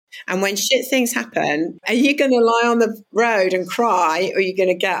And when shit things happen, are you going to lie on the road and cry, or are you going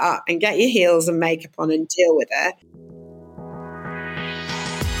to get up and get your heels and makeup on and deal with it?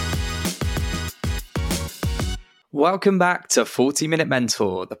 Welcome back to 40 Minute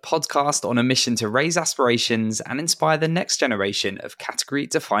Mentor, the podcast on a mission to raise aspirations and inspire the next generation of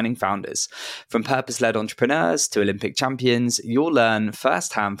category-defining founders. From purpose-led entrepreneurs to Olympic champions, you'll learn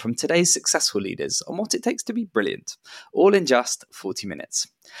firsthand from today's successful leaders on what it takes to be brilliant, all in just 40 minutes.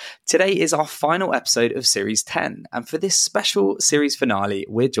 Today is our final episode of Series 10, and for this special series finale,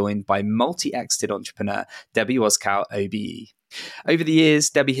 we're joined by multi-exited entrepreneur Debbie Wosskow OBE. Over the years,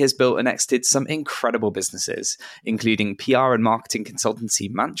 Debbie has built and exited some incredible businesses, including PR and marketing consultancy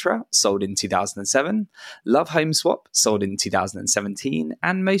Mantra, sold in 2007, Love Home Swap, sold in 2017,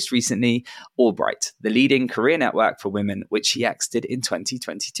 and most recently, AllBright, the leading career network for women, which she exited in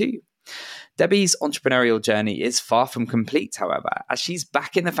 2022. Debbie's entrepreneurial journey is far from complete, however, as she's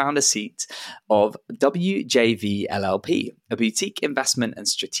back in the founder seat of WJV LLP, a boutique investment and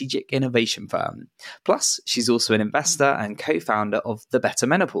strategic innovation firm. Plus, she's also an investor and co-founder of The Better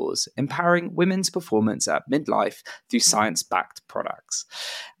Menopause, empowering women's performance at midlife through science-backed products.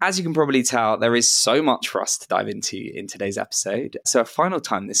 As you can probably tell, there is so much for us to dive into in today's episode. So a final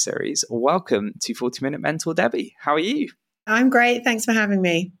time this series, welcome to 40 Minute Mentor, Debbie. How are you? I'm great. Thanks for having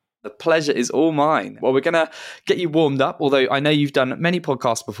me. The pleasure is all mine. Well, we're going to get you warmed up, although I know you've done many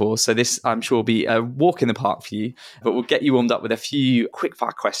podcasts before, so this, I'm sure, will be a walk in the park for you. But we'll get you warmed up with a few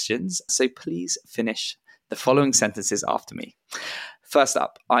quick-fire questions. So please finish the following sentences after me. First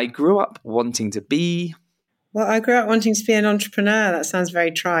up, I grew up wanting to be... Well, I grew up wanting to be an entrepreneur. That sounds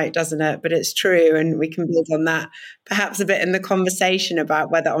very trite, doesn't it? But it's true, and we can build on that perhaps a bit in the conversation about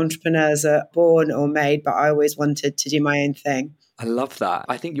whether entrepreneurs are born or made, but I always wanted to do my own thing. I love that.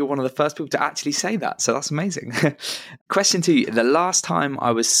 I think you're one of the first people to actually say that. So that's amazing. Question 2. The last time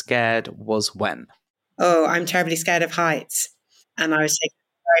I was scared was when? Oh, I'm terribly scared of heights. And I was taken to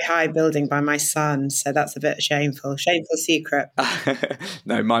a very high building by my son. So that's a bit shameful. Shameful secret.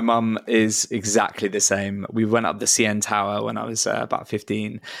 No, my mum is exactly the same. We went up the CN Tower when I was about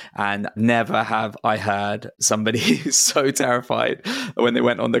 15, and never have I heard somebody who's so terrified when they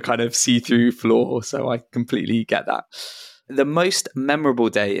went on the kind of see-through floor. So I completely get that. The most memorable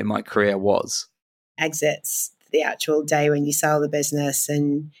day in my career was? Exits, the actual day when you sell the business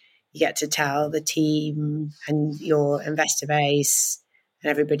and you get to tell the team and your investor base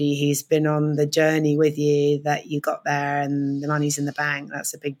and everybody who's been on the journey with you that you got there and the money's in the bank.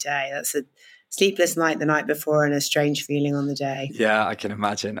 That's a big day. That's a sleepless night the night before and a strange feeling on the day. Yeah, I can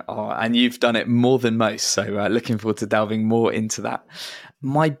imagine. Oh, and you've done it more than most. So looking forward to delving more into that.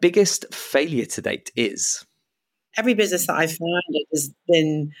 My biggest failure to date is? Every business that I've founded has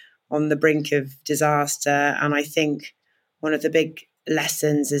been on the brink of disaster. And I think one of the big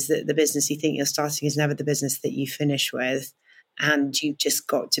lessons is that the business you think you're starting is never the business that you finish with. And you've just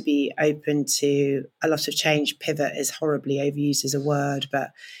got to be open to a lot of change. Pivot is horribly overused as a word,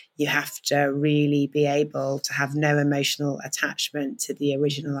 but you have to really be able to have no emotional attachment to the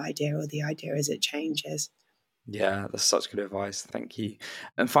original idea or the idea as it changes. Yeah, that's such good advice. Thank you.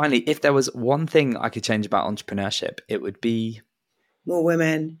 And finally, if there was one thing I could change about entrepreneurship, it would be? More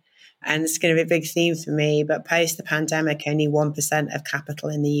women. And it's going to be a big theme for me. But post the pandemic, only 1% of capital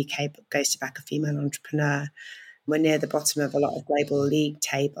in the UK goes to back a female entrepreneur. We're near the bottom of a lot of global league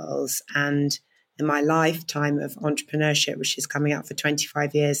tables. And in my lifetime of entrepreneurship, which is coming up for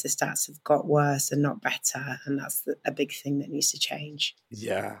 25 years, the stats have got worse and not better. And that's a big thing that needs to change.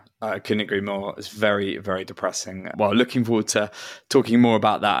 Yeah, I couldn't agree more. It's very, very depressing. Well, looking forward to talking more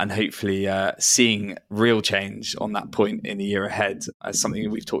about that and hopefully seeing real change on that point in the year ahead as something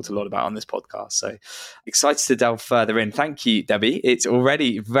we've talked a lot about on this podcast. So excited to delve further in. Thank you, Debbie. It's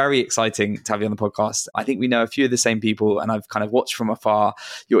already very exciting to have you on the podcast. I think we know a few of the same people and I've kind of watched from afar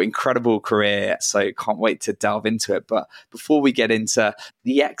your incredible career. So can't wait to delve into it. But before we get into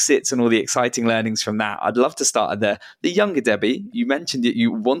the exits and all the exciting learnings from that, I'd love to start at the younger Debbie. You mentioned that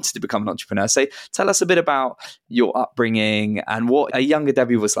you wanted to become an entrepreneur. So tell us a bit about your upbringing and what a younger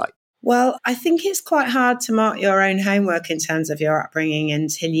Debbie was like. Well, I think it's quite hard to mark your own homework in terms of your upbringing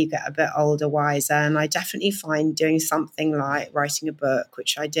until you get a bit older, wiser. And I definitely find doing something like writing a book,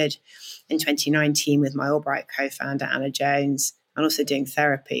 which I did in 2019 with my AllBright co-founder, Anna Jones, and also doing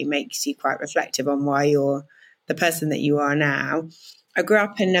therapy makes you quite reflective on why you're the person that you are now. I grew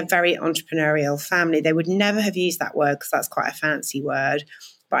up in a very entrepreneurial family. They would never have used that word because that's quite a fancy word.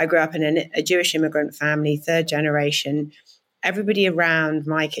 But I grew up in a Jewish immigrant family, third generation. Everybody around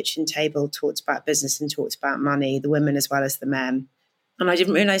my kitchen table talked about business and talked about money, the women as well as the men. And I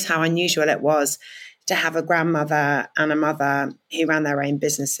didn't realize how unusual it was to have a grandmother and a mother who ran their own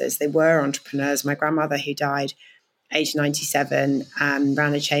businesses. They were entrepreneurs. My grandmother, who died age 97,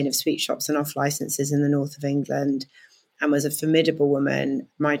 ran a chain of sweet shops and off licenses in the north of England and was a formidable woman.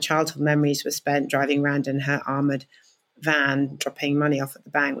 My childhood memories were spent driving around in her armoured van, dropping money off at the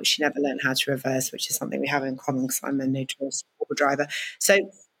bank, which she never learned how to reverse, which is something we have in common because I'm a notorious Uber driver. So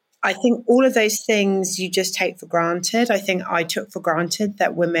I think all of those things you just take for granted. I think I took for granted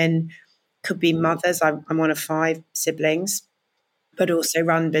that women could be mothers. I'm one of 5 siblings, but also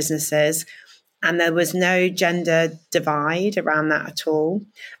run businesses. And there was no gender divide around that at all.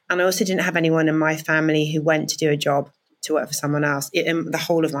 And I also didn't have anyone in my family who went to do a job to work for someone else, in the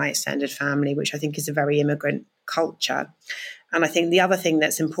whole of my extended family, which I think is a very immigrant culture. And I think the other thing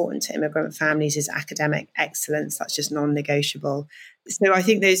that's important to immigrant families is academic excellence. That's just non-negotiable. So I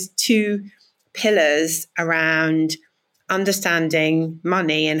think those 2 pillars around understanding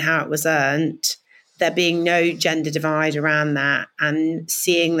money and how it was earned, there being no gender divide around that, and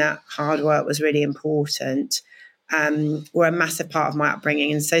seeing that hard work was really important, were a massive part of my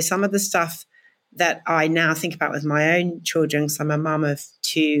upbringing. And so some of the stuff that I now think about with my own children, because I'm a mum of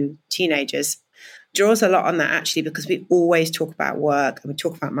 2 teenagers, draws a lot on that actually, because we always talk about work and we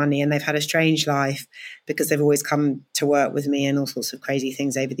talk about money, and they've had a strange life because they've always come to work with me and all sorts of crazy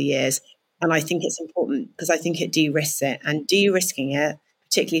things over the years. And I think it's important because I think it de-risks it, and de-risking it,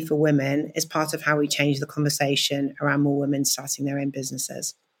 particularly for women, is part of how we change the conversation around more women starting their own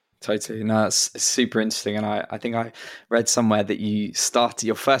businesses. Totally. No, it's super interesting. And I think I read somewhere that you started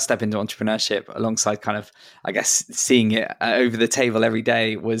your first step into entrepreneurship alongside kind of, I guess, seeing it over the table every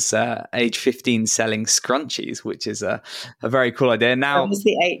day was age 15 selling scrunchies, which is a very cool idea. Now, I was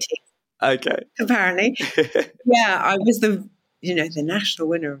the 18th. Okay. Apparently. Yeah, I was the national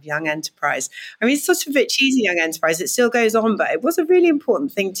winner of Young Enterprise. I mean, it's such a bit cheesy, Young Enterprise. It still goes on, but it was a really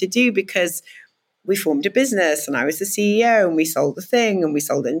important thing to do because we formed a business and I was the CEO and we sold the thing and we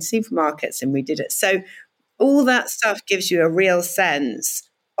sold it in supermarkets and we did it. So all that stuff gives you a real sense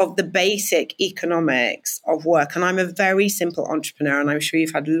of the basic economics of work. And I'm a very simple entrepreneur, and I'm sure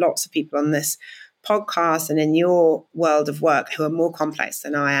you've had lots of people on this podcast and in your world of work who are more complex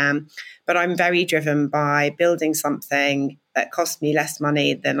than I am. But I'm very driven by building something that costs me less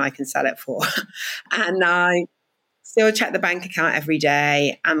money than I can sell it for. And I still check the bank account every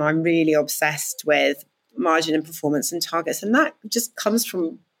day, and I'm really obsessed with margin and performance and targets. And that just comes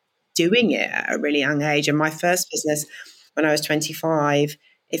from doing it at a really young age. And my first business, when I was 25,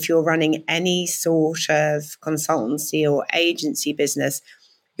 if you're running any sort of consultancy or agency business,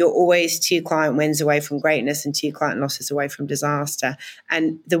 you're always 2 client wins away from greatness and 2 client losses away from disaster.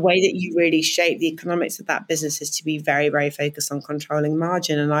 And the way that you really shape the economics of that business is to be very, very focused on controlling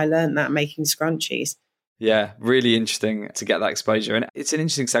margin. And I learned that making scrunchies. Yeah, really interesting to get that exposure. And it's an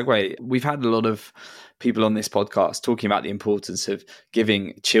interesting segue. We've had a lot of people on this podcast talking about the importance of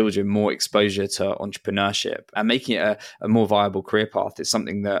giving children more exposure to entrepreneurship and making it a more viable career path. It's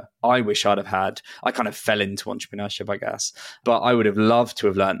something that I wish I'd have had. I kind of fell into entrepreneurship, I guess, but I would have loved to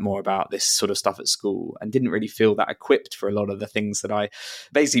have learned more about this sort of stuff at school and didn't really feel that equipped for a lot of the things that I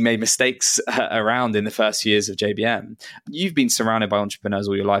basically made mistakes around in the first years of JBM. You've been surrounded by entrepreneurs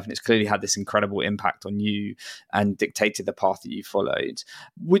all your life, and it's clearly had this incredible impact on you and dictated the path that you followed.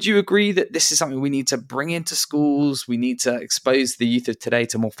 Would you agree that this is something we need to bring into schools? We need to expose the youth of today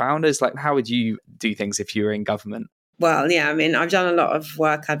to more founders? Like, how would you do things if you were in government? Well, yeah, I mean, I've done a lot of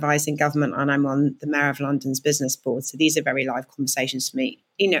work advising government, and I'm on the Mayor of London's business board. So these are very live conversations for me,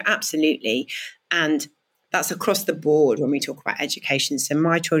 absolutely. And that's across the board when we talk about education. So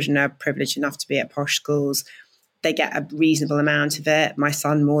my children are privileged enough to be at posh schools. They get a reasonable amount of it. My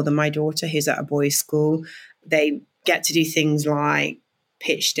son more than my daughter, who's at a boys' school. They get to do things like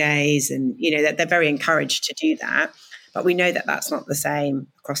pitch days, and, they're very encouraged to do that. But we know that that's not the same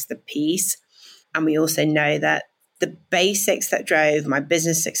across the piece. And we also know that the basics that drove my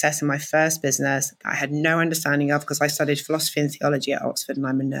business success in my first business, that I had no understanding of because I studied philosophy and theology at Oxford and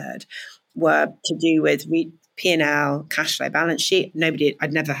I'm a nerd, were to do with P&L, cash flow, balance sheet.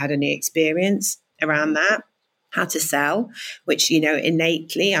 I'd never had any experience around that. How to sell, which,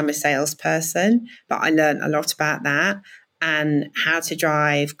 innately I'm a salesperson, but I learned a lot about that, and how to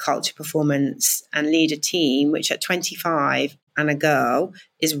drive culture, performance and lead a team, which at 25 and a girl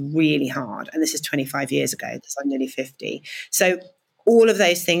is really hard. And this is 25 years ago because I'm nearly 50. So all of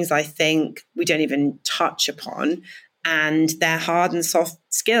those things I think we don't even touch upon, and they're hard and soft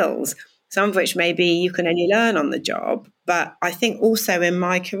skills, some of which maybe you can only learn on the job. But I think also in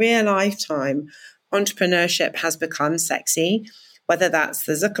my career lifetime, entrepreneurship has become sexy, whether that's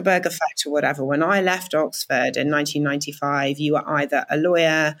the Zuckerberg effect or whatever. When I left Oxford in 1995, you were either a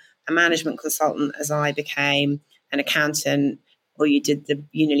lawyer a management consultant as I became an accountant, or you did the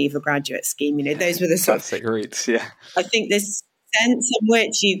Unilever graduate scheme. Those were the sort of classic routes. Yeah. I think this sense in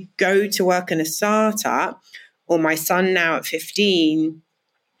which you go to work in a startup, or my son now at 15,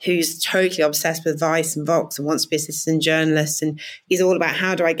 who's totally obsessed with Vice and Vox and wants to be a citizen journalist. And he's all about,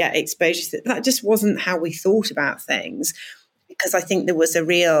 how do I get exposure to that? Just wasn't how we thought about things, because I think there was a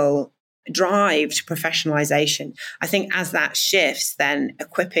real drive to professionalization. I think as that shifts, then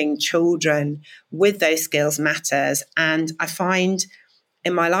equipping children with those skills matters. And I find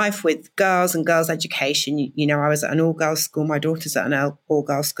in my life with girls and girls' education, I was at an all-girls school. My daughter's at an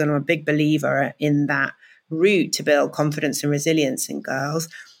all-girls school. I'm a big believer in that route to build confidence and resilience in girls.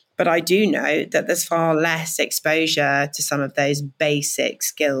 But I do know that there's far less exposure to some of those basic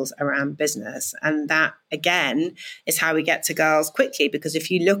skills around business. And that, again, is how we get to girls quickly. Because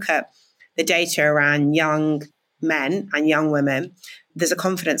if you look at the data around young men and young women, there's a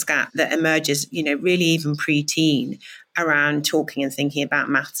confidence gap that emerges, really even pre-teen, around talking and thinking about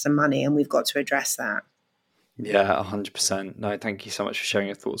maths and money. And we've got to address that. Yeah, 100%. No, thank you so much for sharing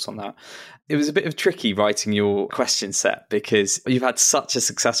your thoughts on that. It was a bit of tricky writing your question set because you've had such a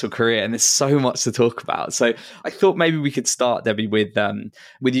successful career and there's so much to talk about. So I thought maybe we could start, Debbie, with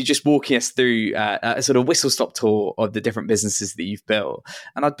you just walking us through a sort of whistle-stop tour of the different businesses that you've built.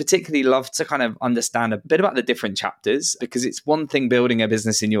 And I'd particularly love to kind of understand a bit about the different chapters, because it's one thing building a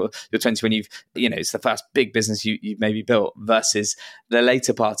business in your 20s when it's the first big business you've maybe built versus the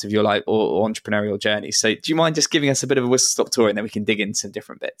later parts of your life or entrepreneurial journey. So do you mind just giving us a bit of a whistle-stop tour and then we can dig into some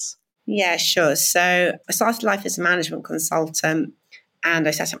different bits? Yeah, sure. So I started life as a management consultant and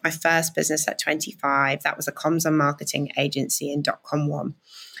I set up my first business at 25. That was a comms and marketing agency in .com one.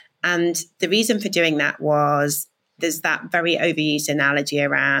 And the reason for doing that was there's that very overused analogy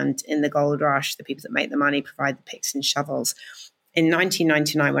around in the gold rush, the people that make the money provide the picks and shovels. In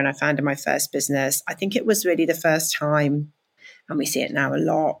 1999, when I founded my first business, I think it was really the first time, and we see it now a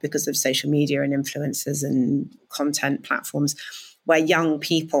lot because of social media and influencers and content platforms, where young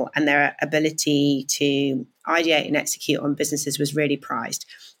people and their ability to ideate and execute on businesses was really prized.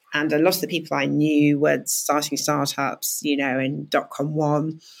 And a lot of the people I knew were starting startups, in .com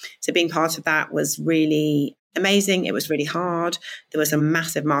one. So being part of that was really amazing. It was really hard. There was a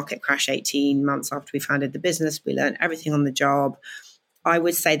massive market crash 18 months after we founded the business. We learned everything on the job. I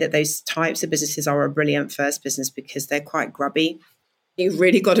would say that those types of businesses are a brilliant first business because they're quite grubby. You've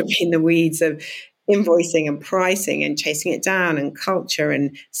really got to be in the weeds of invoicing and pricing and chasing it down and culture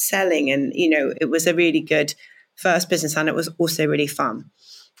and selling. And, it was a really good first business and it was also really fun,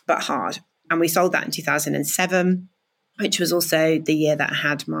 but hard. And we sold that in 2007, which was also the year that I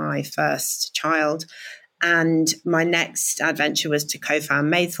had my first child. And my next adventure was to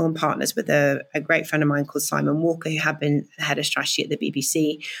co-found Maythorn Partners with a great friend of mine called Simon Walker, who had been head of strategy at the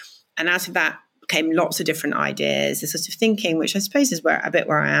BBC. And out of that came lots of different ideas, the sort of thinking, which I suppose is where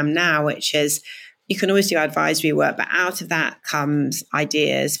I am now, which is you can always do advisory work, but out of that comes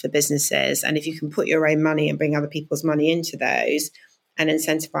ideas for businesses. And if you can put your own money and bring other people's money into those and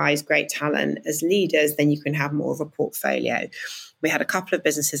incentivize great talent as leaders, then you can have more of a portfolio. We had a couple of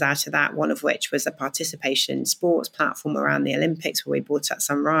businesses out of that, one of which was a participation sports platform around the Olympics where we bought up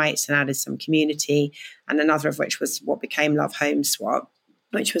some rights and added some community, and another of which was what became Love Home Swap,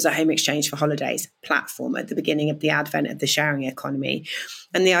 which was a home exchange for holidays platform at the beginning of the advent of the sharing economy.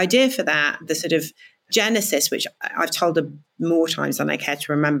 And the idea for that, the sort of genesis, which I've told more times than I care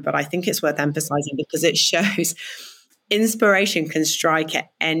to remember, but I think it's worth emphasizing because it shows inspiration can strike at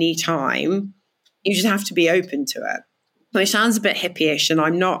any time. You just have to be open to it. It sounds a bit hippie-ish, and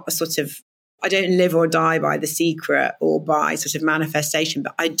I'm not I don't live or die by The Secret or by sort of manifestation,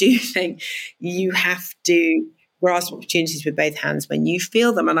 but I do think you have to grasp opportunities with both hands when you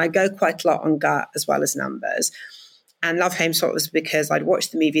feel them. And I go quite a lot on gut as well as numbers. And Love Home Swap was because I'd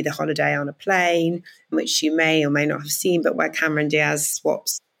watched the movie The Holiday on a Plane, which you may or may not have seen, but where Cameron Diaz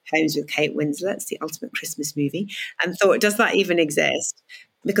swaps homes with Kate Winslet. It's the ultimate Christmas movie. And thought, does that even exist?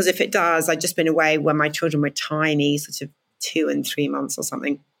 Because if it does, I'd just been away when my children were tiny, sort of 2 and 3 months or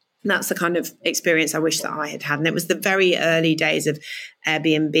something. And that's the kind of experience I wish that I had had. And it was the very early days of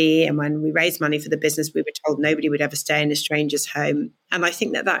Airbnb. And when we raised money for the business, we were told nobody would ever stay in a stranger's home. And I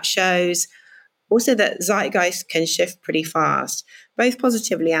think that shows also that zeitgeist can shift pretty fast, both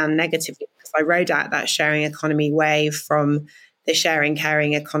positively and negatively. Because I rode out that sharing economy wave from the sharing,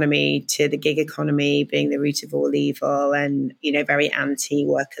 caring economy to the gig economy being the root of all evil and, very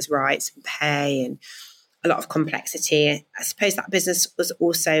anti-workers' rights and pay and a lot of complexity. I suppose that business was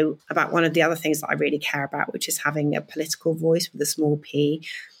also about one of the other things that I really care about, which is having a political voice with a small p.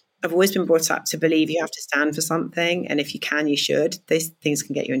 I've always been brought up to believe you have to stand for something. And if you can, you should. These things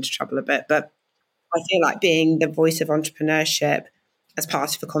can get you into trouble a bit. But I feel like being the voice of entrepreneurship as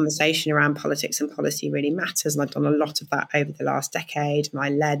part of a conversation around politics and policy really matters. And I've done a lot of that over the last decade. And I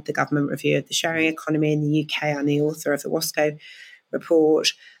led the government review of the sharing economy in the UK. I'm the author of the Wosskow report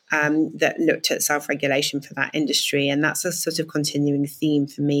that looked at self-regulation for that industry. And that's a sort of continuing theme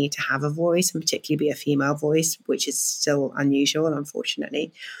for me, to have a voice, and particularly be a female voice, which is still unusual,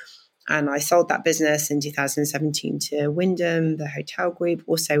 unfortunately. And I sold that business in 2017 to Wyndham, the hotel group.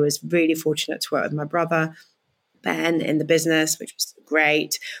 Also was really fortunate to work with my brother, Ben, in the business, which was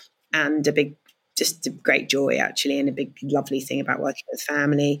great. And just a great joy, actually, and a big, lovely thing about working with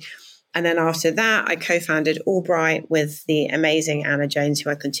family. And then after that, I co-founded AllBright with the amazing Anna Jones, who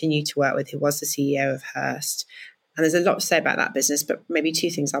I continue to work with, who was the CEO of Hearst. And there's a lot to say about that business, but maybe two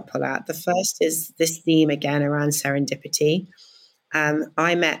things I'll pull out. The first is this theme again around serendipity.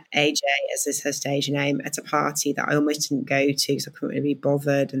 I met AJ, as is her stage name, at a party that I almost didn't go to because I couldn't really be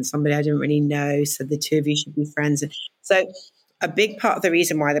bothered, and somebody I didn't really know said the two of you should be friends. And so a big part of the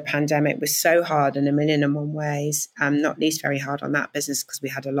reason why the pandemic was so hard in a million and one ways, not least very hard on that business because we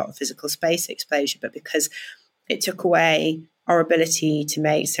had a lot of physical space exposure, but because it took away our ability to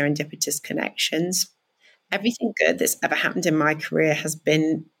make serendipitous connections. Everything good that's ever happened in my career has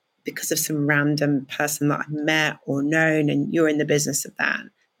been because of some random person that I've met or known, and you're in the business of that.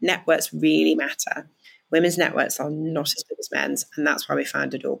 Networks really matter. Women's networks are not as big as men's, and that's why we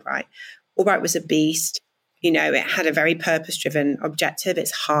founded AllBright. AllBright was a beast. It had a very purpose-driven objective. It's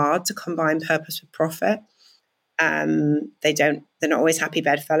hard to combine purpose with profit. They're not always happy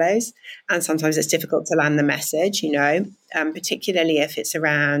bedfellows, and sometimes it's difficult to land the message, particularly if it's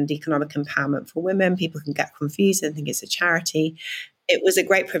around economic empowerment for women. People can get confused and think it's a charity. It was a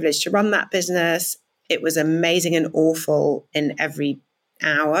great privilege to run that business. It was amazing and awful in every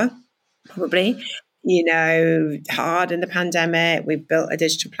hour, probably. Hard in the pandemic. We built a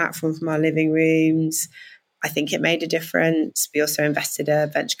digital platform from our living rooms. I think it made a difference. We also invested a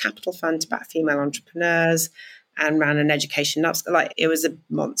venture capital fund to back female entrepreneurs and ran an education upskill. It was a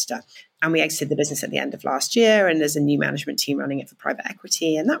monster. And we exited the business at the end of last year, and there's a new management team running it for private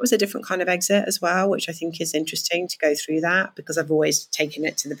equity. And that was a different kind of exit as well, which I think is interesting to go through that, because I've always taken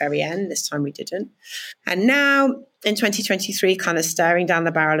it to the very end. This time we didn't. And now in 2023, kind of staring down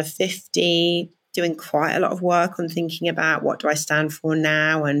the barrel of 50, doing quite a lot of work on thinking about what do I stand for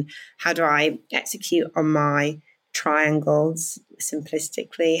now and how do I execute on my triangles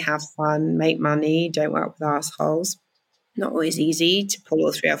simplistically: have fun, make money, don't work with assholes. Not always easy to pull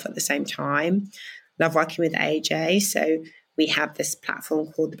all three off at the same time. Love working with AJ. So we have this platform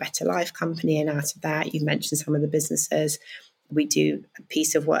called the Better Life Company. And out of that, you mentioned some of the businesses. We do a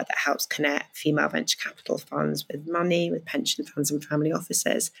piece of work that helps connect female venture capital funds with money, with pension funds and family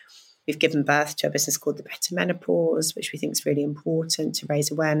offices. We've given birth to a business called the Better Menopause, which we think is really important to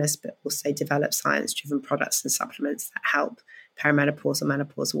raise awareness, but also develop science-driven products and supplements that help perimenopausal,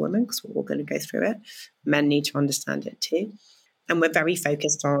 menopausal women, because we're all going to go through it. Men need to understand it too. And we're very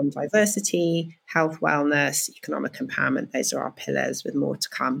focused on diversity, health, wellness, economic empowerment. Those are our pillars, with more to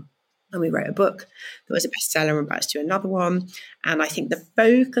come. And we wrote a book that was a bestseller, and we're about to do another one. And I think the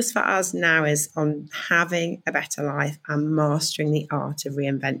focus for us now is on having a better life and mastering the art of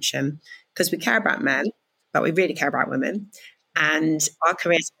reinvention, because we care about men, but we really care about women. And our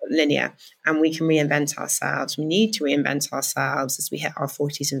careers are linear, and we can reinvent ourselves. We need to reinvent ourselves as we hit our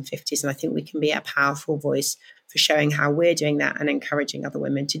 40s and 50s. And I think we can be a powerful voice for showing how we're doing that and encouraging other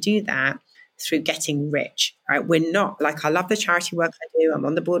women to do that through getting rich, right? We're not I love the charity work I do. I'm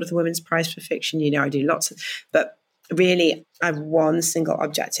on the board of the Women's Prize for Fiction. I do lots of, but really I have one single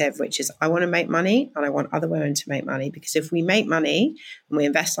objective, which is I want to make money, and I want other women to make money, because if we make money and we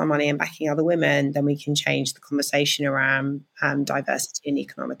invest our money in backing other women, then we can change the conversation around diversity and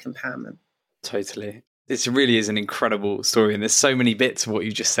economic empowerment. Totally. This really is an incredible story, and there's so many bits of what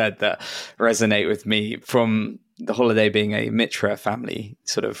you just said that resonate with me, from the holiday being a Mitra family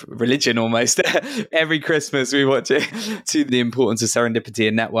sort of religion almost. Every Christmas we watch it, to the importance of serendipity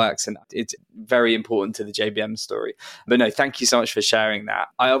and networks, and it's very important to the JBM story. But no, thank you so much for sharing that.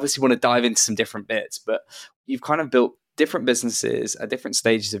 I obviously want to dive into some different bits, but you've kind of built different businesses at different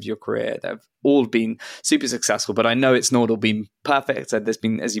stages of your career that have all been super successful, but I know it's not all been perfect. And there's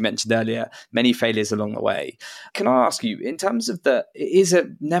been, as you mentioned earlier, many failures along the way. Can I ask you, in terms of it is a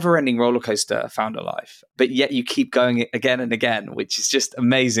never-ending roller coaster, founder life, but yet you keep going again and again, which is just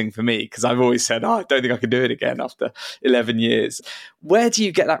amazing for me, because I've always said, I don't think I can do it again after 11 years. Where do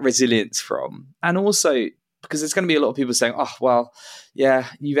you get that resilience from? And also, because there's going to be a lot of people saying, oh, well, yeah,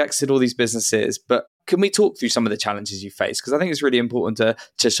 you've exited all these businesses, but can we talk through some of the challenges you face? Because I think it's really important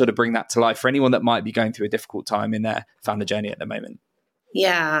to sort of bring that to life for anyone that might be going through a difficult time in their founder journey at the moment.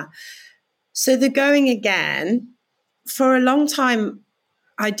 Yeah. So the going again, for a long time,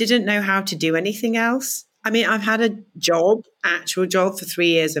 I didn't know how to do anything else. I mean, I've had a actual job for 3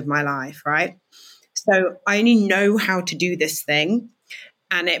 years of my life, right? So I only know how to do this thing,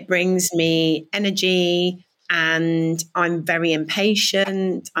 and it brings me energy, and I'm very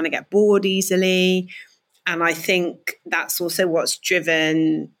impatient and I get bored easily. And I think that's also what's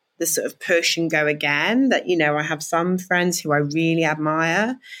driven the sort of push and go again, that, I have some friends who I really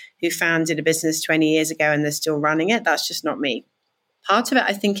admire who founded a business 20 years ago and they're still running it. That's just not me. Part of it,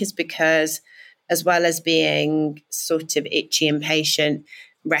 I think, is because, as well as being sort of itchy, impatient,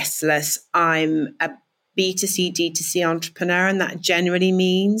 restless, I'm a B2C, D2C entrepreneur. And that generally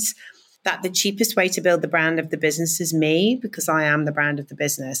means that the cheapest way to build the brand of the business is me, because I am the brand of the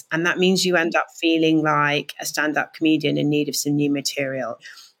business. And that means you end up feeling like a stand-up comedian in need of some new material.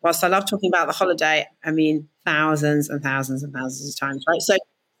 Whilst I love talking about the holiday, I mean, thousands and thousands and thousands of times, right? So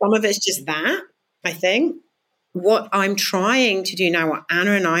some of it's just that, I think. What I'm trying to do now, what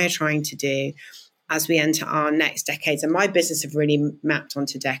Anna and I are trying to do as we enter our next decades, and my business have really mapped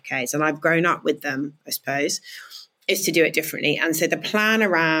onto decades, and I've grown up with them, I suppose, is to do it differently. And so the plan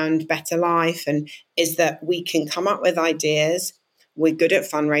around Better Life is that we can come up with ideas. We're good at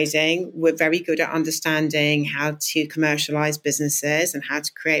fundraising. We're very good at understanding how to commercialize businesses and how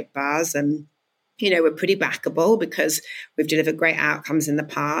to create buzz. And, we're pretty backable because we've delivered great outcomes in the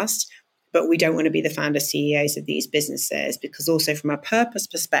past. But we don't want to be the founder CEOs of these businesses, because also from a purpose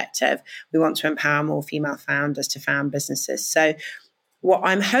perspective, we want to empower more female founders to found businesses. So what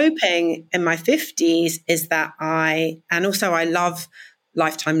I'm hoping in my 50s is that I love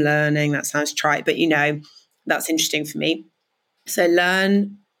lifetime learning. That sounds trite, but that's interesting for me. So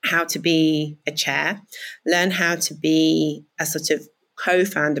learn how to be a chair, learn how to be a sort of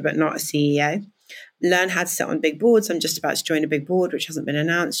co-founder, but not a CEO. Learn how to sit on big boards. I'm just about to join a big board, which hasn't been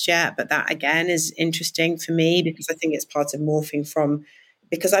announced yet. But that, again, is interesting for me because I think it's part of morphing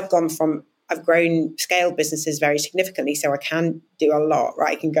because I've grown scale businesses very significantly. So I can do a lot,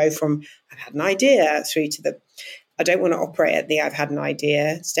 right? I can go from I've had an idea through to I don't want to operate at the I've had an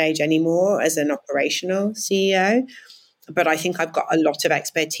idea stage anymore as an operational CEO. But I think I've got a lot of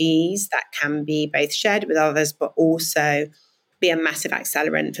expertise that can be both shared with others, but also be a massive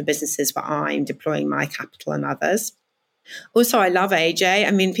accelerant for businesses where I'm deploying my capital and others. Also, I love AJ.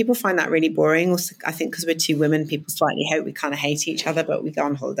 I mean, people find that really boring. Also, I think because we're two women, people slightly hope we kind of hate each other, but we go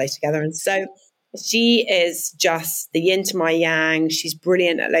on holiday together. And so she is just the yin to my yang. She's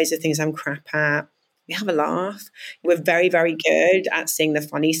brilliant at loads of things I'm crap at. We have a laugh. We're very, very good at seeing the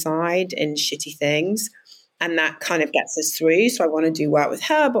funny side in shitty things. And that kind of gets us through. So I want to do work with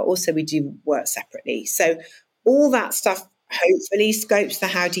her, but also we do work separately. So all that stuff hopefully scopes the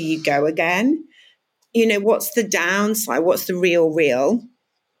how do you go again. What's the downside? What's the real?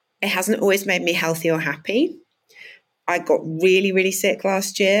 It hasn't always made me healthy or happy. I got really, really sick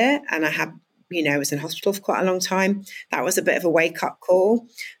last year and I was in hospital for quite a long time. That was a bit of a wake-up call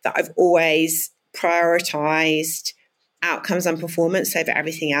that I've always prioritized outcomes and performance over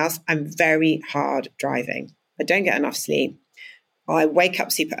everything else. I'm very hard driving. I don't get enough sleep. I wake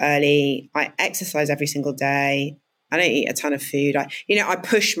up super early. I exercise every single day. I don't eat a ton of food. I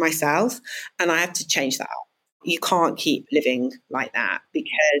push myself and I have to change that up. You can't keep living like that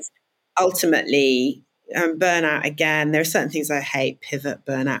because ultimately, burnout again, there are certain things I hate, pivot,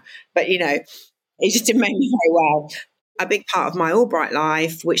 burnout, but it just didn't make me very well. A big part of my AllBright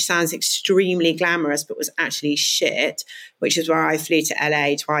life, which sounds extremely glamorous, but was actually shit, which is where I flew to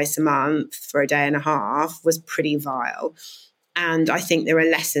LA twice a month for a day and a half, was pretty vile. And I think there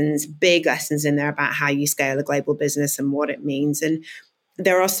are big lessons in there about how you scale a global business and what it means. And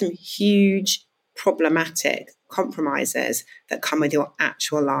there are some huge problematic compromises that come with your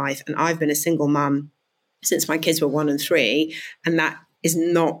actual life. And I've been a single mum since my kids were 1 and 3. And that is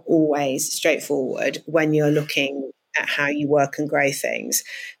not always straightforward when you're looking at how you work and grow things.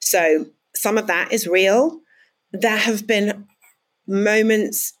 So some of that is real. There have been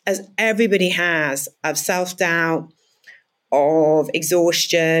moments, as everybody has, of self-doubt, of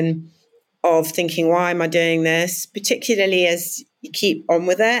exhaustion, of thinking, why am I doing this? Particularly as you keep on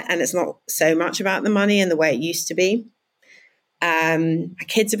with it and it's not so much about the money and the way it used to be. My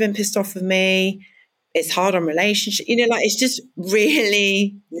kids have been pissed off with me. It's hard on relationships. It's just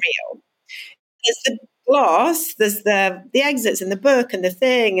really real. There's the gloss, there's the exits in the book and the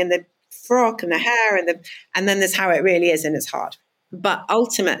thing and the frock and the hair and then there's how it really is and it's hard. But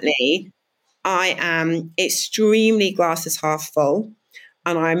ultimately, I am extremely glasses half full,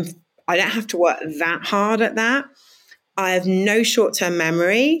 and I don't have to work that hard at that. I have no short-term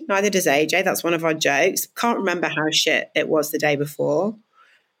memory. Neither does AJ. That's one of our jokes. Can't remember how shit it was the day before.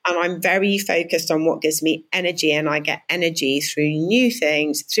 And I'm very focused on what gives me energy. And I get energy through new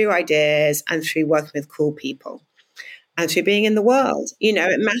things, through ideas, and through working with cool people and through being in the world. You know,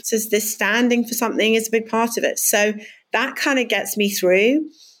 it matters. This standing for something is a big part of it. So that kind of gets me through.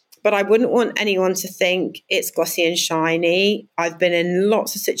 But I wouldn't want anyone to think it's glossy and shiny. I've been in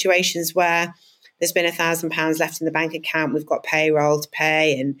lots of situations where there's been £1,000 left in the bank account. We've got payroll to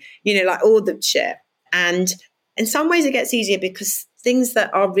pay and, you know, like all the shit. And in some ways it gets easier because things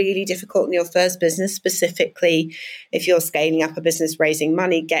that are really difficult in your first business, specifically if you're scaling up a business, raising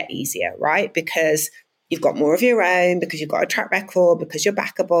money, get easier, right? Because you've got more of your own, because you've got a track record, because you're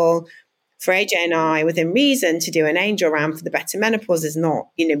backable. For AJ and I, within reason, to do an angel round for the Better Menopause is not,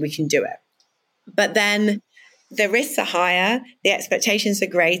 you know, we can do it. But then the risks are higher, the expectations are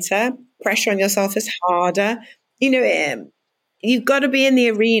greater, pressure on yourself is harder. You know, you've got to be in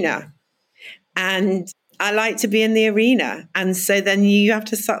the arena. And I like to be in the arena. And so then you have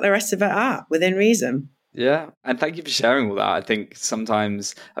to suck the rest of it up within reason. Yeah. And thank you for sharing all that. I think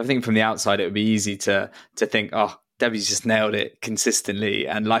sometimes, from the outside, it would be easy to think, oh, Debbie's just nailed it consistently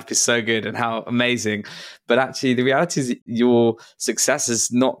and life is so good and how amazing. But actually, the reality is your success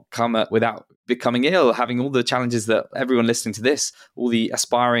has not come without becoming ill, having all the challenges that everyone listening to this, all the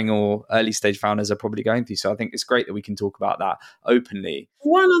aspiring or early stage founders are probably going through. So I think it's great that we can talk about that openly.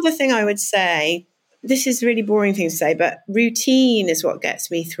 One other thing I would say, this is a really boring thing to say, but routine is what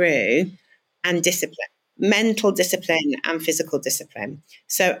gets me through, and discipline. Mental discipline and physical discipline.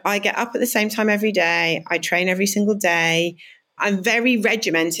 So I get up at the same time every day. I train every single day. I'm very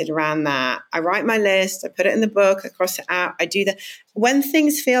regimented around that. I write my list. I put it in the book. I cross it out. I do that. When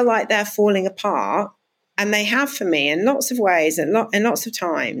things feel like they're falling apart, and they have for me in lots of ways and lots of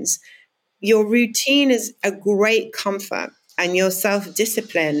times, your routine is a great comfort, and your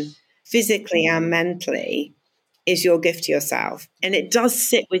self-discipline physically and mentally is your gift to yourself. And it does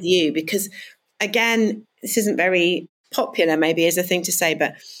sit with you because, again, this isn't very popular maybe as a thing to say,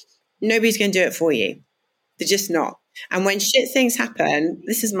 but nobody's going to do it for you. They're just not. And when shit things happen,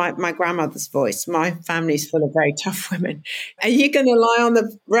 this is my grandmother's voice. My family's full of very tough women. Are you going to lie on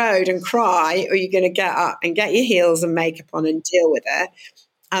the road and cry, or are you going to get up and get your heels and makeup on and deal with it?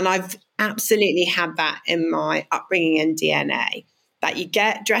 And I've absolutely had that in my upbringing and DNA, that you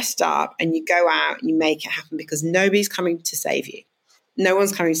get dressed up and you go out and you make it happen because nobody's coming to save you. No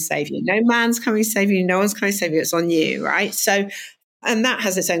one's coming to save you. No man's coming to save you. No one's coming to save you. It's on you, right? So, and that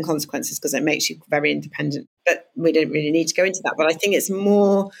has its own consequences because it makes you very independent. But we don't really need to go into that. But I think it's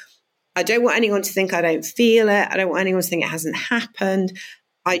more, I don't want anyone to think I don't feel it. I don't want anyone to think it hasn't happened.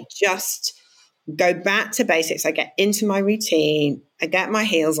 I just go back to basics. I get into my routine. I get my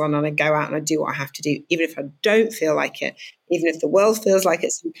heels on and I go out and I do what I have to do, even if I don't feel like it, even if the world feels like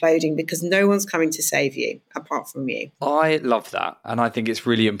it's imploding, because no one's coming to save you apart from you. I love that. And I think it's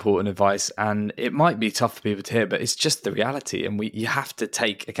really important advice. And it might be tough for people to hear, but it's just the reality. And you have to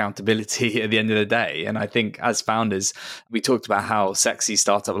take accountability at the end of the day. And I think as founders, we talked about how sexy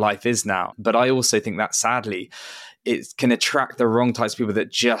startup life is now. But I also think that sadly, it can attract the wrong types of people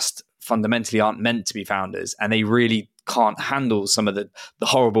that just fundamentally aren't meant to be founders, and they really can't handle some of the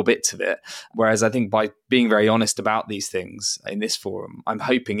horrible bits of it. Whereas I think by being very honest about these things in this forum, I'm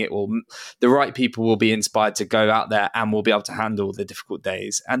hoping the right people will be inspired to go out there and will be able to handle the difficult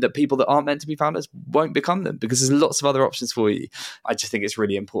days, and that people that aren't meant to be founders won't become them, because there's lots of other options for you. I just think it's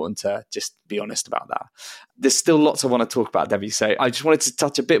really important to just be honest about that. There's still lots I want to talk about, Debbie. So I just wanted to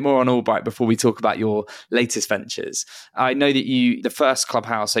touch a bit more on AllBright before we talk about your latest ventures. I know that the first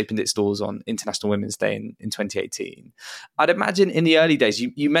clubhouse opened its doors on International Women's Day in 2018. I'd imagine in the early days,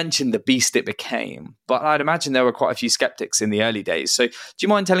 you mentioned the beast it became, but I'd imagine there were quite a few skeptics in the early days. So do you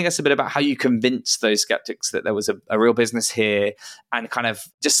mind telling us a bit about how you convinced those skeptics that there was a real business here, and kind of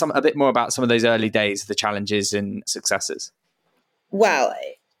just a bit more about some of those early days, the challenges and successes? Well,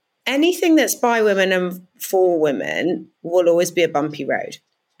 anything that's by women and for women will always be a bumpy road.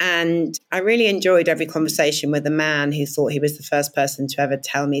 And I really enjoyed every conversation with a man who thought he was the first person to ever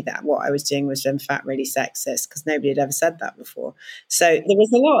tell me that what I was doing was, in fact, really sexist, because nobody had ever said that before. So there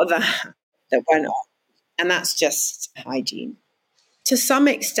was a lot of that went on. And that's just hygiene. To some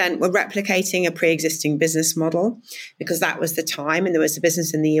extent, we're replicating a pre-existing business model, because that was the time. And there was a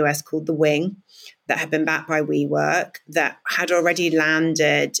business in the US called The Wing that had been backed by WeWork that had already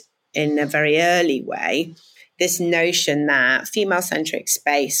landed in a very early way this notion that female-centric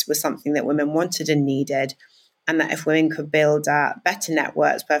space was something that women wanted and needed, and that if women could build better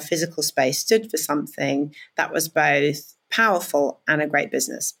networks where physical space stood for something, that was both powerful and a great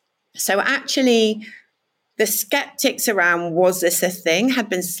business. So actually, the skeptics around was this a thing had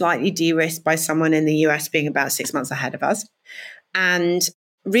been slightly de-risked by someone in the US being about 6 months ahead of us. And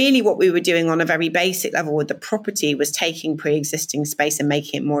really what we were doing on a very basic level with the property was taking pre-existing space and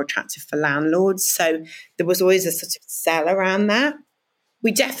making it more attractive for landlords. So there was always a sort of sell around that.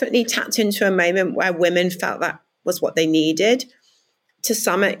 We definitely tapped into a moment where women felt that was what they needed. To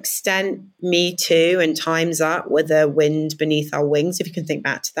some extent, Me Too and Time's Up were the wind beneath our wings. If you can think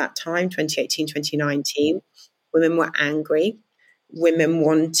back to that time, 2018, 2019, women were angry. Women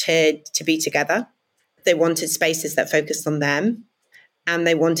wanted to be together. They wanted spaces that focused on them, and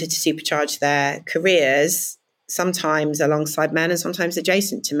they wanted to supercharge their careers, sometimes alongside men and sometimes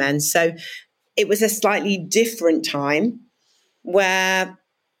adjacent to men. So it was a slightly different time where,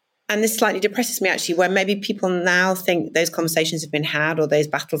 and this slightly depresses me actually, where maybe people now think those conversations have been had or those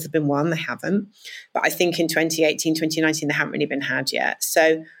battles have been won. They haven't. But I think in 2018, 2019, they haven't really been had yet.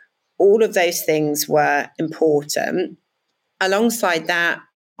 So all of those things were important. Alongside that,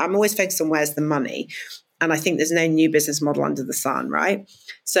 I'm always focused on where's the money. And I think there's no new business model under the sun, right?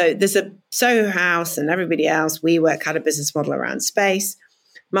 So there's a Soho House and everybody else. WeWork had a business model around space.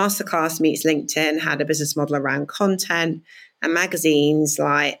 Masterclass meets LinkedIn had a business model around content. And magazines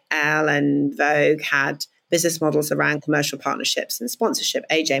like Elle and Vogue had business models around commercial partnerships and sponsorship.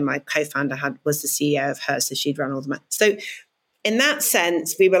 AJ, my co-founder, was the CEO of her, so she'd run all the. So in that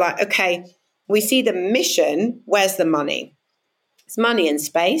sense, we were like, okay, we see the mission. Where's the money? There's money in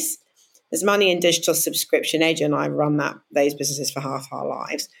space. There's money in digital subscription. AJ and I run those businesses for half our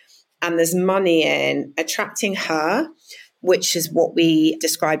lives. And there's money in attracting her, which is what we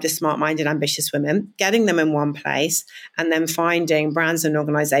described as smart-minded, ambitious women, getting them in one place, and then finding brands and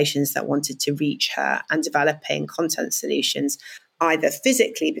organizations that wanted to reach her and developing content solutions, either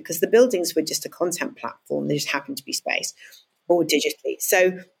physically, because the buildings were just a content platform, they just happened to be space, or digitally.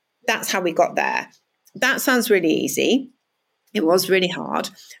 So that's how we got there. That sounds really easy. It was really hard,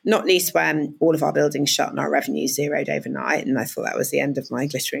 not least when all of our buildings shut and our revenue zeroed overnight. And I thought that was the end of my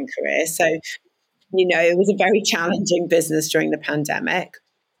glittering career. So, it was a very challenging business during the pandemic.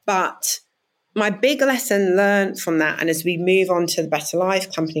 But my big lesson learned from that, and as we move on to the Better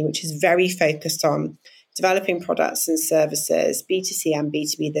Life company, which is very focused on developing products and services, B2C and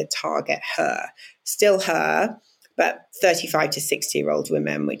B2B, that target her, still her, but 35 to 60-year-old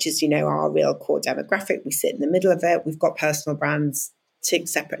women, which is, our real core demographic. We sit in the middle of it. We've got personal brands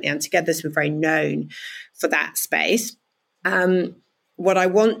separately and together, so we're very known for that space. What I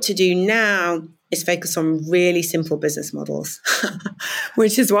want to do now is focus on really simple business models,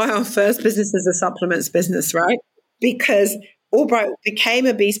 which is why our first business is a supplements business, right? Because AllBright became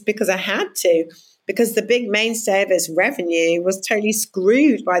a beast because I had to, because the big mainstay of its revenue was totally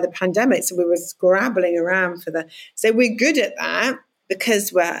screwed by the pandemic. So we were scrabbling around so we're good at that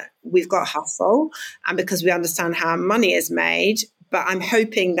because we've got hustle and because we understand how money is made. But I'm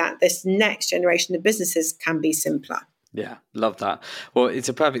hoping that this next generation of businesses can be simpler. Yeah, love that. Well, it's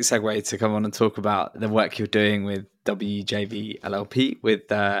a perfect segue to come on and talk about the work you're doing with WJV LLP with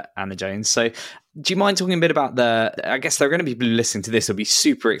Anna Jones. So do you mind talking a bit about I guess there are going to be people listening to this who'll be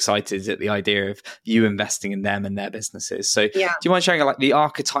super excited at the idea of you investing in them and their businesses. So Do you mind sharing the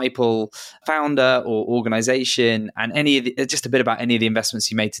archetypal founder or organization and just a bit about any of the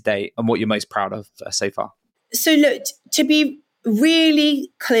investments you made to date and what you're most proud of so far? So look, to be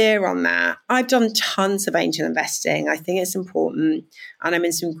really clear on that, I've done tons of angel investing. I think it's important. And I'm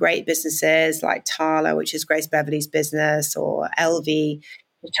in some great businesses like Tala, which is Grace Beverly's business, or LV,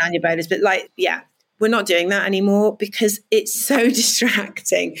 Tanya Bowler's. But we're not doing that anymore because it's so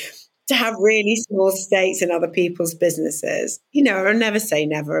distracting to have really small stakes in other people's businesses. I'll never say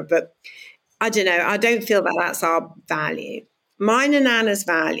never, but I don't know. I don't feel that that's our value. Mine and Anna's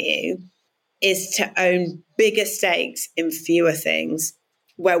value is to own bigger stakes in fewer things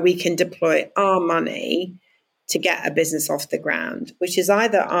where we can deploy our money to get a business off the ground, which is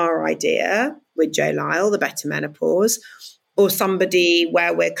either our idea with Joe Lyle, the Better Menopause, or somebody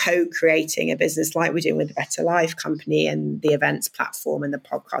where we're co-creating a business like we're doing with the Better Life company and the events platform and the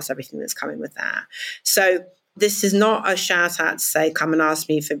podcast, everything that's coming with that. So this is not a shout out to say, come and ask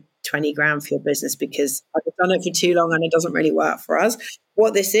me for 20 grand for your business, because I've done it for too long and it doesn't really work for us.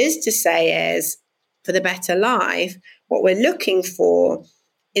 What this is to say is, for the Better Life, what we're looking for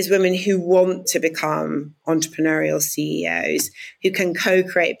is women who want to become entrepreneurial CEOs, who can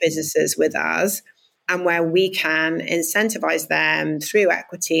co-create businesses with us, and where we can incentivize them through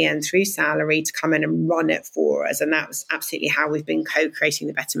equity and through salary to come in and run it for us. And that was absolutely how we've been co-creating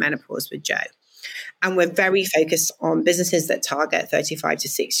the Better Menopause with Joe. And we're very focused on businesses that target 35 to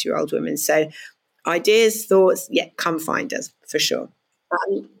 60-year-old women. So ideas, thoughts, come find us for sure.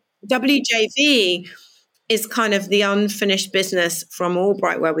 WJV is kind of the unfinished business from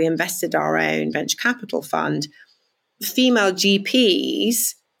AllBright, where we invested our own venture capital fund. Female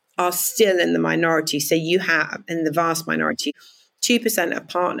GPs are still in the minority. So you have, in the vast minority, 2% of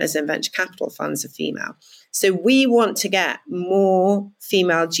partners in venture capital funds are female. So we want to get more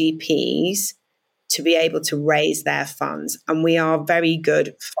female GPs to be able to raise their funds. And we are very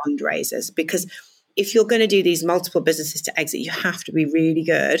good fundraisers, because if you're going to do these multiple businesses to exit, you have to be really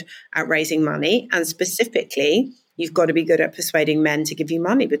good at raising money. And specifically, you've got to be good at persuading men to give you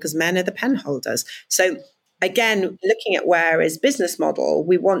money, because men are the pen holders. So again, looking at where is business model,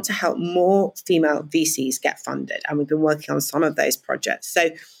 we want to help more female VCs get funded. And we've been working on some of those projects. So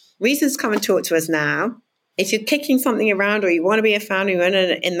reasons come and talk to us now. If you're kicking something around, or you want to be a founder, you're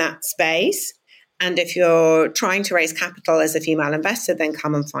in that space, and if you're trying to raise capital as a female investor, then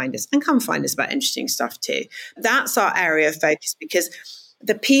come and find us, and come find us about interesting stuff too. That's our area of focus, because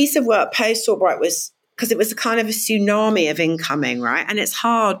the piece of work post AllBright was, because it was a kind of a tsunami of incoming, right? And it's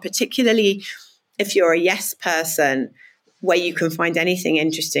hard, particularly if you're a yes person, where you can find anything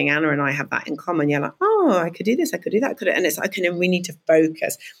interesting. Anna and I have that in common. You're like, oh, I could do this, I could do that, and it's like, we need to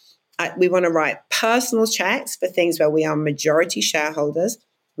focus. We want to write personal checks for things where we are majority shareholders.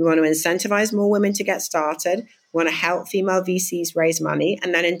 We want to incentivize more women to get started. We want to help female VCs raise money.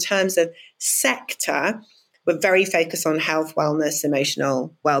 And then in terms of sector, we're very focused on health, wellness,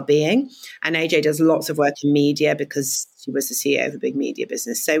 emotional well-being. And AJ does lots of work in media, because she was the CEO of a big media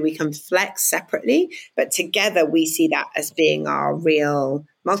business. So we can flex separately, but together we see that as being our real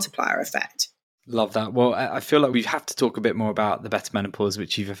multiplier effect. Love that. Well, I feel like we have to talk a bit more about the Better Menopause,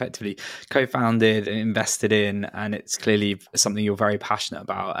 which you've effectively co-founded and invested in, and it's clearly something you're very passionate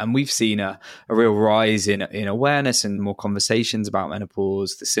about. And we've seen a real rise in awareness and more conversations about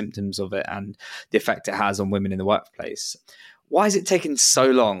menopause, the symptoms of it, and the effect it has on women in the workplace. Why has it taken so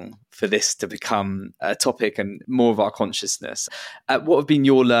long for this to become a topic and more of our consciousness? What have been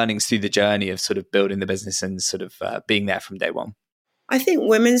your learnings through the journey of sort of building the business and sort of being there from day one? I think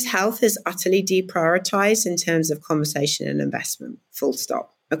women's health is utterly deprioritized in terms of conversation and investment, full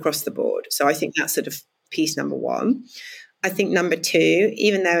stop, across the board. So I think that's sort of piece number one. I think number two,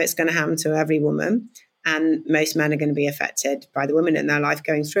 even though it's going to happen to every woman, and most men are going to be affected by the women in their life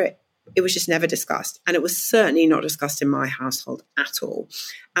going through it, it was just never discussed. And it was certainly not discussed in my household at all.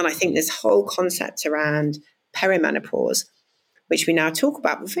 And I think this whole concept around perimenopause, which we now talk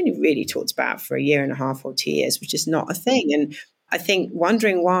about, we've only really talked about for a year and a half or 2 years, which is not a thing. And I think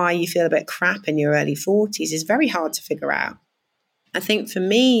wondering why you feel a bit crap in your early 40s is very hard to figure out. I think for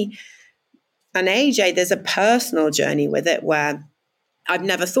me and AJ, there's a personal journey with it where I've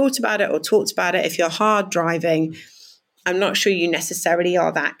never thought about it or talked about it. If you're hard driving, I'm not sure you necessarily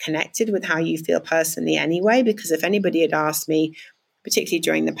are that connected with how you feel personally anyway, because if anybody had asked me, particularly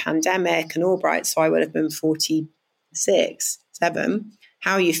during the pandemic and AllBright, so I would have been 46, 7,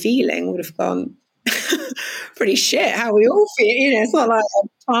 how are you feeling? Would have gone, pretty shit, how we all feel. It's not like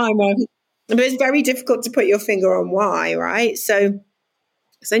a time but it's very difficult to put your finger on why, right? So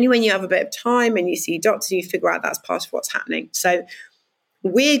it's only when you have a bit of time and you see doctors, you figure out that's part of what's happening. So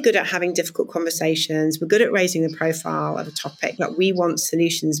we're good at having difficult conversations. We're good at raising the profile of a topic. Like, we want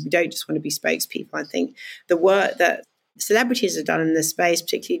solutions. We don't just want to be spokespeople. I think the work that celebrities have done in this space,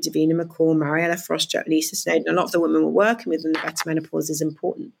 particularly Davina McCall, Mariella Frost, Lisa Snowden, a lot of the women we're working with in the Better Menopause is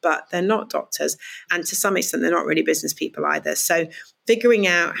important, but they're not doctors. And to some extent, they're not really business people either. So figuring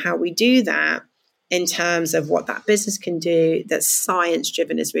out how we do that in terms of what that business can do that's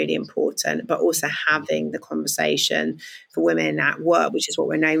science-driven is really important, but also having the conversation for women at work, which is what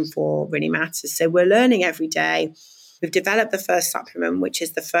we're known for, really matters. So we're learning every day. We've developed the first supplement, which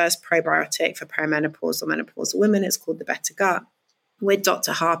is the first probiotic for perimenopausal, menopausal women. It's called the Better Gut, with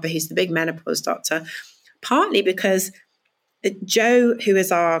Dr. Harper, who's the big menopause doctor, partly because Jo, who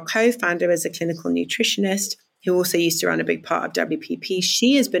is our co-founder, is a clinical nutritionist who also used to run a big part of WPP.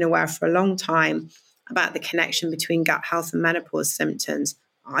 She has been aware for a long time about the connection between gut health and menopause symptoms.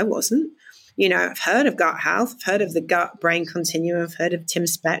 I wasn't. I've heard of gut health. I've heard of the gut-brain continuum. I've heard of Tim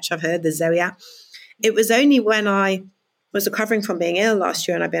Spetch. I've heard of the Zodiac. It was only when I was recovering from being ill last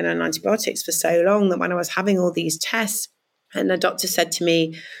year, and I've been on antibiotics for so long, that when I was having all these tests, and the doctor said to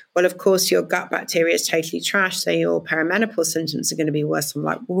me, well, of course, your gut bacteria is totally trash, so your perimenopause symptoms are going to be worse. I'm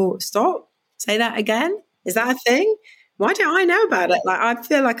like, whoa, stop. Say that again. Is that a thing? Why don't I know about it? Like, I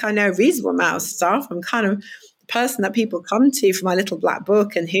feel like I know a reasonable amount of stuff. I'm kind of the person that people come to for my little black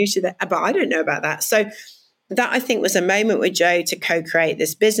book, and who should they, but I don't know about that. So that, I think, was a moment with Jo to co-create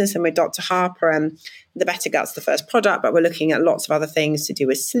this business, and with Dr. Harper, and the Better Gut's the first product, but we're looking at lots of other things to do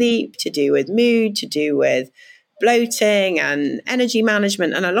with sleep, to do with mood, to do with bloating and energy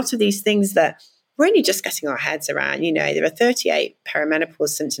management and a lot of these things that we're only just getting our heads around. There are 38 perimenopause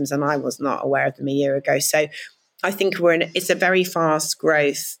symptoms and I was not aware of them a year ago. So I think it's a very fast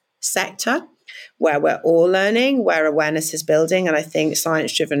growth sector where we're all learning, where awareness is building. And I think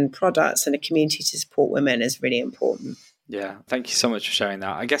science-driven products and a community to support women is really important. Yeah, thank you so much for sharing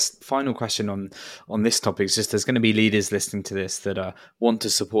that. I guess final question on this topic is just there's going to be leaders listening to this that want to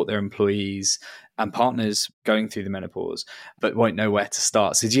support their employees and partners going through the menopause, but won't know where to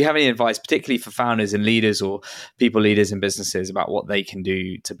start. So do you have any advice, particularly for founders and leaders or leaders in businesses, about what they can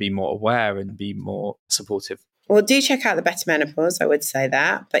do to be more aware and be more supportive? Well, do check out the Better Menopause, I would say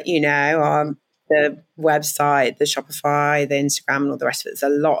that. But, the website, the Shopify, the Instagram and all the rest of it,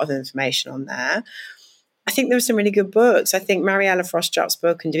 there's a lot of information on there. I think there are some really good books. I think Mariella Frostrup's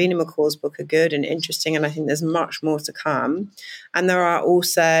book and Davina McCall's book are good and interesting, and I think there's much more to come. And there are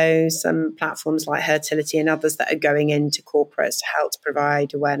also some platforms like Hertility and others that are going into corporates to help to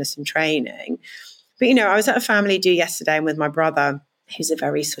provide awareness and training. But, I was at a family do yesterday and with my brother, who's a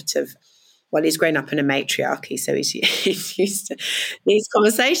very sort of, he's grown up in a matriarchy, so he's used to these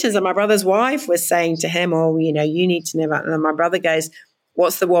conversations. And my brother's wife was saying to him, you need to know about them. And my brother goes,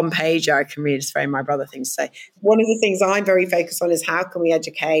 what's the one pager I can read? It's very my brother thing to say. One of the things I'm very focused on is how can we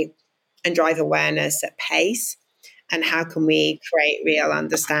educate and drive awareness at pace? And how can we create real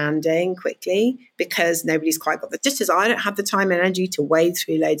understanding quickly? Because nobody's quite got just as I don't have the time and energy to wade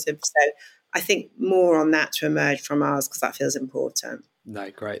through loads of, so I think more on that to emerge from ours because that feels important. No,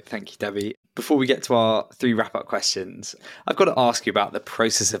 great. Thank you, Debbie. Before we get to our 3 wrap-up questions, I've got to ask you about the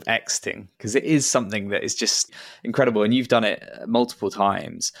process of exiting, because it is something that is just incredible, and you've done it multiple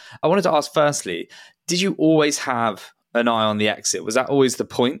times. I wanted to ask, firstly, did you always have an eye on the exit? Was that always the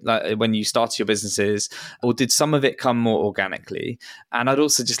point, like when you started your businesses, or did some of it come more organically? And I'd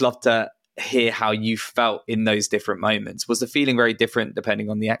also just love to hear how you felt in those different moments. Was the feeling very different depending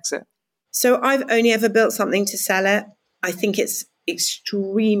on the exit? So I've only ever built something to sell it. I think it's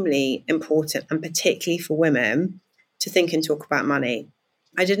extremely important, and particularly for women, to think and talk about money.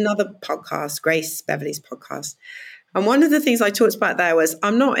 I did another podcast, Grace Beverley's podcast, and one of the things I talked about there was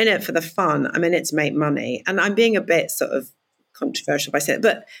I'm not in it for the fun, I'm in it to make money. And I'm being a bit sort of controversial by saying it,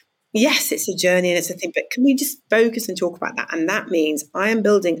 but yes, it's a journey and it's a thing, but can we just focus and talk about that? And that means I am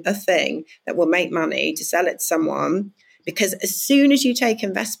building a thing that will make money to sell it to someone, because as soon as you take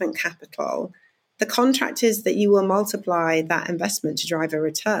investment capital, the contract is that you will multiply that investment to drive a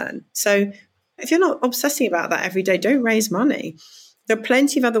return. So if you're not obsessing about that every day, don't raise money. There are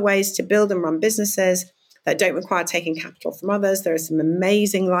plenty of other ways to build and run businesses that don't require taking capital from others. There are some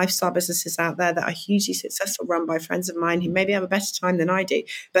amazing lifestyle businesses out there that are hugely successful, run by friends of mine who maybe have a better time than I do.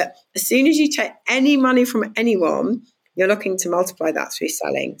 But as soon as you take any money from anyone, you're looking to multiply that through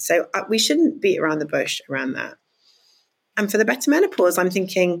selling. So we shouldn't beat around the bush around that. And for the Better Menopause, I'm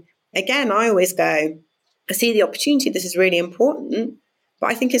thinking, again, I always go, I see the opportunity. This is really important,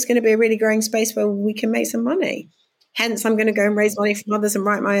 but I think it's going to be a really growing space where we can make some money. Hence, I'm going to go and raise money from others and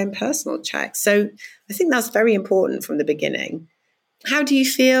write my own personal check. So I think that's very important from the beginning. How do you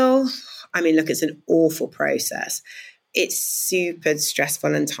feel? I mean, look, it's an awful process. It's super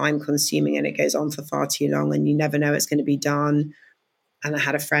stressful and time consuming, and it goes on for far too long, and you never know it's going to be done. And I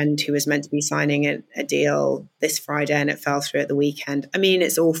had a friend who was meant to be signing a deal this Friday and it fell through at the weekend. I mean,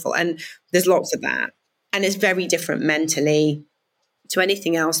 it's awful. And there's lots of that. And it's very different mentally to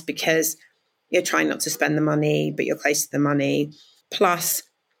anything else because you're trying not to spend the money, but you're close to the money. Plus,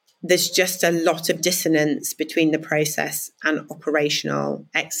 there's just a lot of dissonance between the process and operational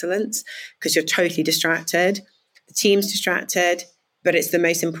excellence because you're totally distracted. The team's distracted, but it's the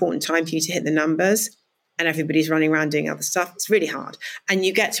most important time for you to hit the numbers. And everybody's running around doing other stuff. It's really hard. And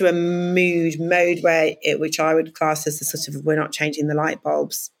you get to a mode where which I would class as the sort of we're not changing the light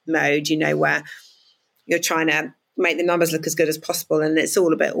bulbs mode, where you're trying to make the numbers look as good as possible. And it's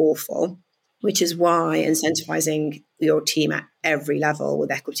all a bit awful, which is why incentivizing your team at every level with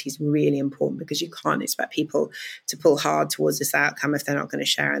equity is really important, because you can't expect people to pull hard towards this outcome if they're not going to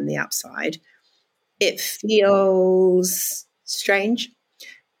share in the upside. It feels strange,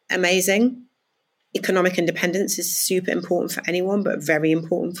 amazing. Economic independence is super important for anyone, but very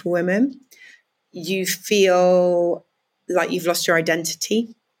important for women. You feel like you've lost your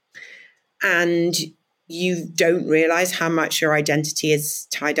identity and you don't realize how much your identity is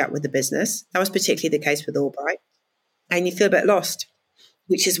tied up with the business. That was particularly the case with AllBright. And you feel a bit lost,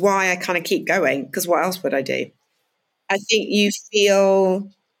 which is why I kind of keep going, because what else would I do? I think you feel,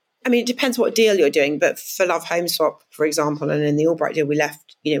 it depends what deal you're doing, but for Love Home Swap, for example, and in the AllBright deal, we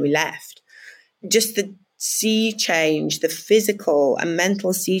left. Just the sea change, the physical and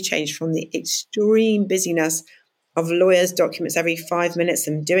mental sea change from the extreme busyness of lawyers' documents every 5 minutes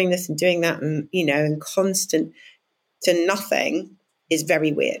and doing this and doing that and, and constant to nothing is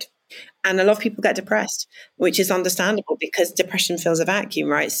very weird. And a lot of people get depressed, which is understandable because depression fills a vacuum,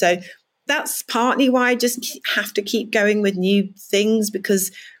 right? So that's partly why I just have to keep going with new things,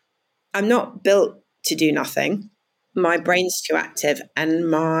 because I'm not built to do nothing. My brain's too active and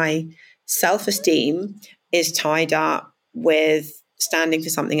my self-esteem is tied up with standing for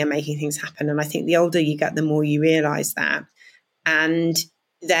something and making things happen. And I think the older you get, the more you realize that. And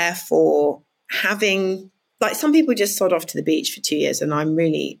therefore, having, like, some people just sod off to the beach for 2 years, and I'm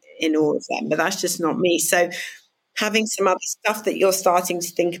really in awe of them, but that's just not me. So having some other stuff that you're starting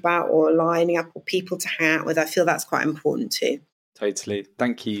to think about or lining up or people to hang out with, I feel that's quite important too. Totally.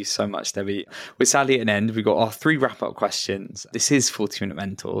 Thank you so much, Debbie. We're sadly at an end. We've got our 3 wrap-up questions. This is 40-Minute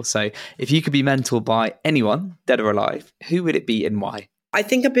Mentor. So if you could be mentored by anyone, dead or alive, who would it be and why? I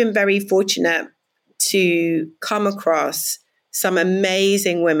think I've been very fortunate to come across some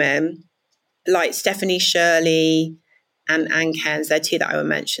amazing women like Stephanie Shirley and Anne Cairns. They're 2 that I would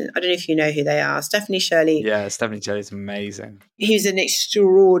mention. I don't know if you know who they are. Stephanie Shirley. Yeah, Stephanie Shirley is amazing. Who's an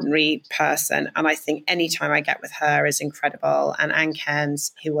extraordinary person. And I think any time I get with her is incredible. And Anne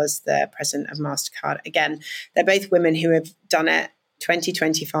Cairns, who was the president of MasterCard. Again, they're both women who have done it 20,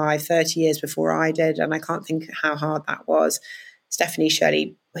 25, 30 years before I did. And I can't think how hard that was. Stephanie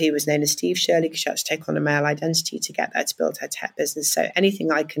Shirley, who was known as Steve Shirley, because she had to take on a male identity to get there to build her tech business. So anything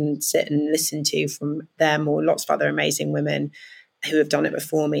I can sit and listen to from them or lots of other amazing women who have done it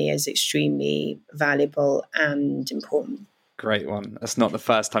before me is extremely valuable and important. Great one. That's not the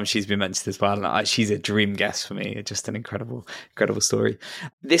first time she's been mentioned as well. And she's a dream guest for me. Just an incredible story.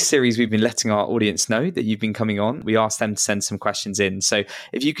 This series, we've been letting our audience know that you've been coming on. We asked them to send some questions in. So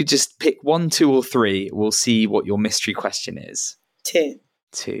if you could just pick 1, 2, or 3, we'll see what your mystery question is. 2.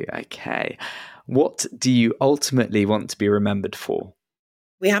 Okay. What do you ultimately want to be remembered for?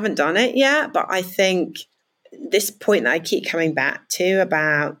 We haven't done it yet, but I think this point that I keep coming back to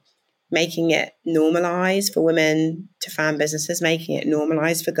about making it normalized for women to found businesses, making it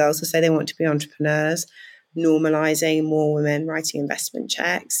normalized for girls to say they want to be entrepreneurs, normalizing more women writing investment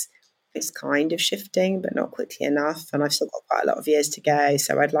checks. It's kind of shifting, but not quickly enough. And I've still got quite a lot of years to go.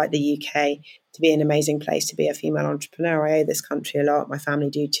 So I'd like the UK to be an amazing place to be a female entrepreneur. I owe this country a lot. My family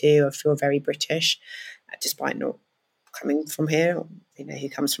do too. I feel very British, despite not coming from here. Who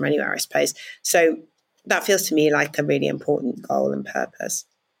comes from anywhere, I suppose. So that feels to me like a really important goal and purpose.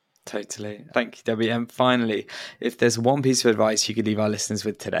 Totally. Thank you, Debbie. And finally, if there's one piece of advice you could leave our listeners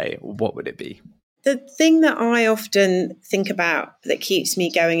with today, what would it be? The thing that I often think about that keeps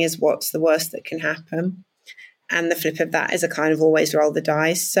me going is what's the worst that can happen? And the flip of that is a kind of always roll the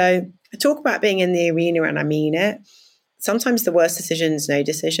dice. So I talk about being in the arena and I mean it. Sometimes the worst decision is no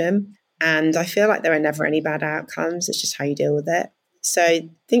decision. And I feel like there are never any bad outcomes. It's just how you deal with it. So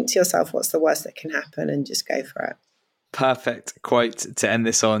think to yourself, what's the worst that can happen, and just go for it. Perfect quote to end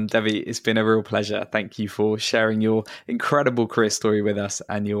this on. Debbie, it's been a real pleasure. Thank you for sharing your incredible career story with us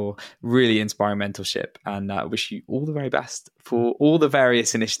and your really inspiring mentorship. And I wish you all the very best for all the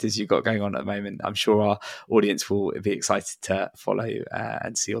various initiatives you've got going on at the moment. I'm sure our audience will be excited to follow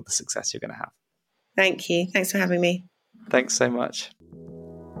and see all the success you're going to have. Thank you. Thanks for having me. Thanks so much.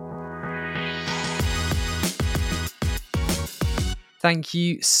 Thank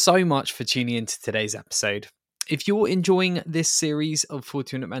you so much for tuning into today's episode. If you're enjoying this series of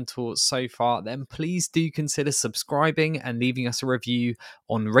 40-Minute Mentor so far, then please do consider subscribing and leaving us a review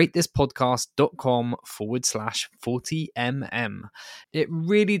on ratethispodcast.com/40mm. It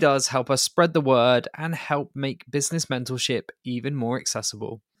really does help us spread the word and help make business mentorship even more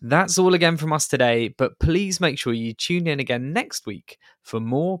accessible. That's all again from us today, but please make sure you tune in again next week for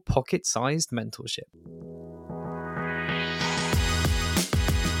more pocket-sized mentorship.